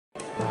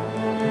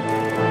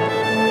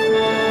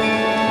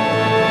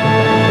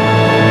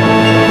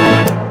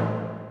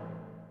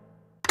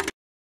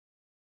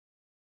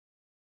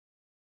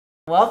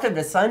Welcome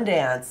to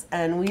Sundance,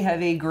 and we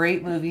have a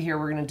great movie here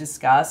we're going to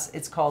discuss.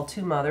 It's called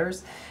Two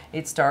Mothers.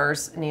 It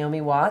stars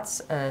Naomi Watts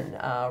and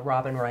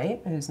Robin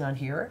Wright, who's not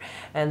here,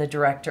 and the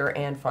director,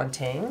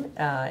 Fontaine.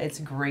 It's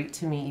great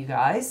to meet you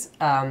guys.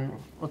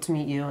 Well, to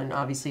meet you and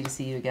obviously to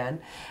see you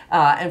again.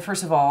 And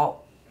first of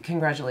all,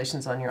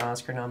 congratulations on your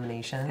Oscar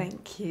nomination.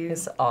 Thank you.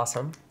 It's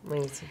awesome. I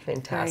mean, it's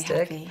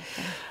fantastic. Very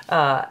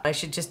happy. I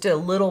should just do a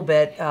little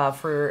bit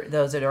for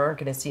those that aren't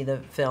going to see the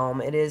film.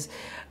 It is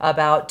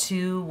about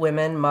two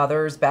women,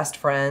 mothers, best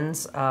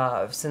friends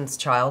since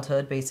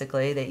childhood,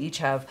 basically. They each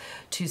have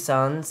two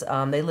sons.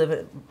 They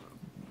live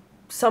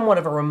somewhat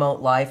of a remote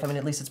life. I mean,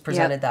 at least it's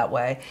presented that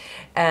way.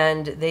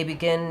 And they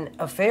begin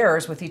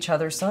affairs with each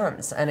other's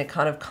sons. And it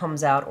kind of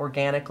comes out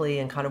organically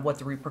and kind of what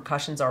the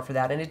repercussions are for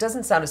that. And it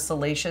doesn't sound as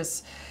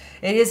salacious.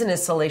 It isn't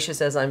as salacious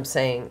as I'm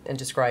saying and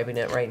describing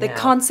it right now. The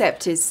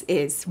concept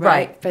is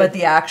right, but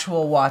the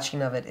actual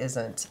watching of it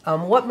isn't.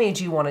 What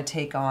made you want to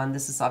take on,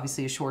 this is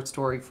obviously a short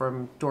story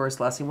from Doris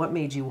Lessing, what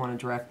made you want to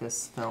direct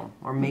this film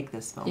or make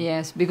this film?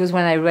 Yes, because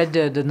when I read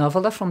the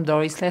novella from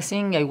Doris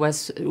Lessing, I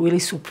was really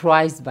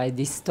surprised by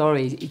this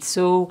story. It's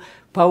so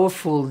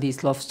powerful,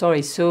 this love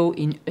story, so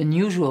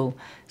unusual,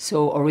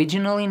 so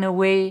original in a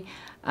way,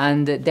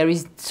 and there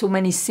is so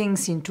many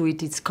things into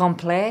it. It's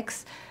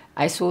complex.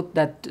 I thought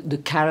that the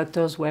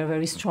characters were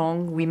very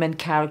strong, women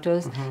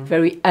characters,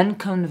 very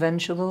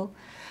unconventional,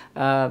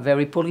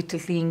 very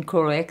politically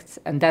incorrect,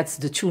 and that's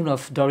the tune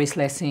of Doris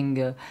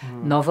Lessing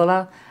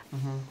novella.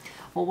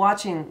 Well,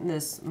 watching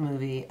this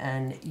movie,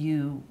 and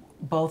you,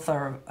 both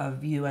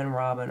of you and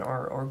Robin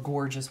are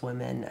gorgeous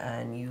women,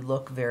 and you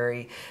look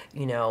very,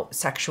 you know,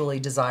 sexually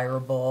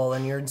desirable,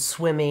 and you're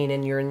swimming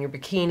and you're in your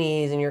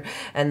bikinis,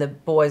 and the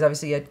boys,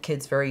 obviously you had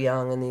kids very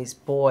young, and these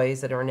boys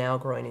that are now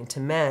growing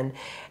into men.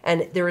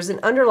 And there was an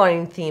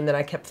underlying theme that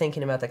I kept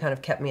thinking about that kind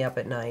of kept me up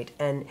at night.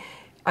 And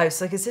I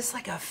was like, is this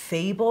like a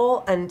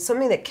fable? And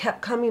something that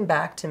kept coming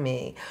back to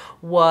me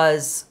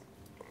was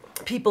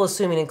people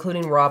assuming,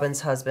 including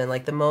Robin's husband,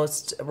 like the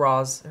most,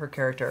 Roz, her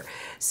character,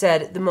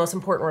 said the most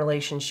important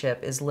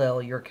relationship is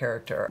Lil, your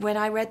character. When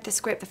I read the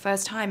script the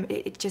first time,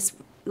 it just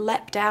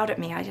leapt out at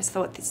me. I just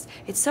thought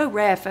it's so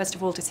rare, first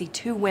of all, to see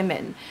two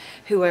women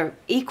who are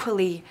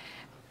equally,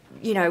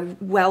 you know,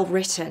 well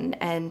written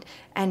and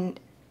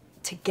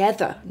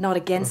together, not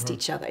against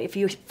each other. If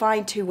you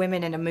find two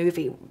women in a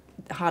movie,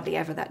 hardly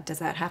ever does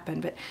that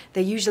happen, but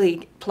they're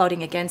usually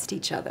plotting against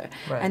each other.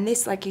 Right. And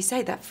this, like you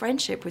say, that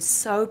friendship was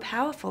so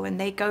powerful, and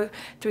they go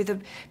through the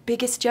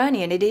biggest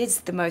journey, and it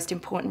is the most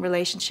important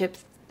relationship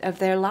of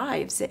their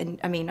lives. And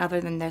I mean, other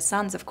than their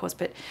sons, of course,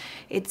 but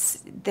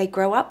they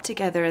grow up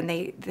together, and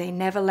they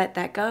never let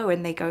that go,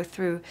 and they go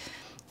through,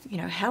 you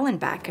know, hell and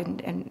back,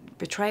 and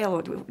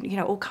betrayal, you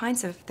know, all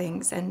kinds of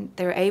things, and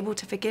they're able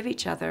to forgive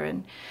each other,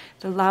 and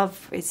the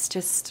love is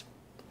just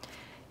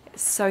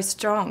so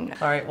strong.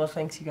 All right, well,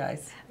 thanks you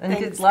guys. And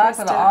Thanks, good luck Krista.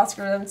 with the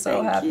Oscar. I'm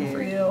so happy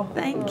for you.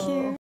 Thank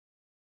you.